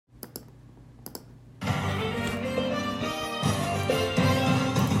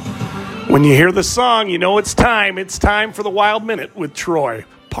When you hear the song, you know it's time. It's time for the Wild Minute with Troy.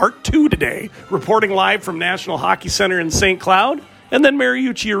 Part 2 today, reporting live from National Hockey Center in St. Cloud, and then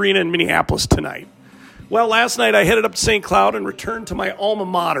Mariucci Arena in Minneapolis tonight. Well, last night I headed up to St. Cloud and returned to my alma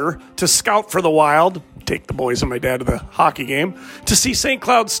mater to scout for the Wild, take the boys and my dad to the hockey game, to see St.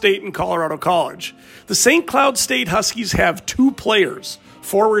 Cloud State and Colorado College. The St. Cloud State Huskies have two players,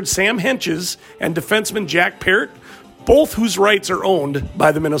 forward Sam Hentges and defenseman Jack Parrott, both whose rights are owned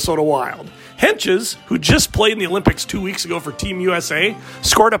by the Minnesota Wild. Hentges, who just played in the Olympics 2 weeks ago for Team USA,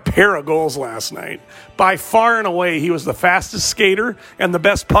 scored a pair of goals last night. By far and away, he was the fastest skater and the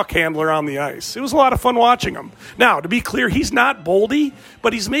best puck handler on the ice. It was a lot of fun watching him. Now, to be clear, he's not Boldy,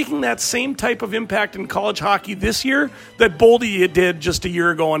 but he's making that same type of impact in college hockey this year that Boldy did just a year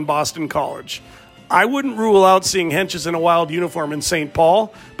ago in Boston College. I wouldn't rule out seeing Hentges in a Wild uniform in St.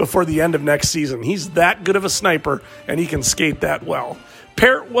 Paul before the end of next season. He's that good of a sniper, and he can skate that well.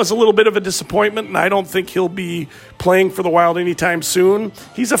 Parrott was a little bit of a disappointment, and I don't think he'll be playing for the Wild anytime soon.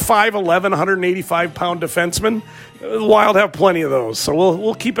 He's a 5'11", 185-pound defenseman. The Wild have plenty of those, so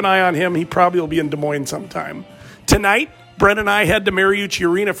we'll keep an eye on him. He probably will be in Des Moines sometime. Tonight, Brent and I head to Mariucci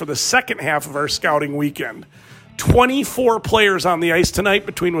Arena for the second half of our scouting weekend. 24 players on the ice tonight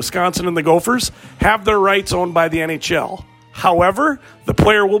between Wisconsin and the Gophers have their rights owned by the NHL. However, the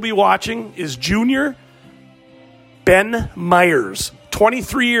player we'll be watching is junior Ben Meyers.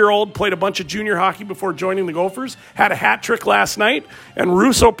 23-year-old, played a bunch of junior hockey before joining the Gophers, had a hat trick last night, and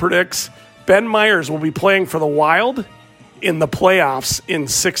Russo predicts Ben Meyers will be playing for the Wild in the playoffs in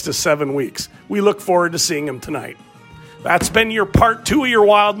 6 to 7 weeks. We look forward to seeing him tonight. That's been your part 2 of your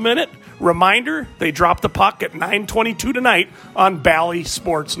Wild Minute. Reminder, they drop the puck at 9:22 tonight on Bally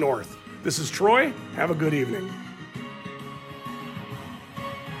Sports North. This is Troy. Have a good evening.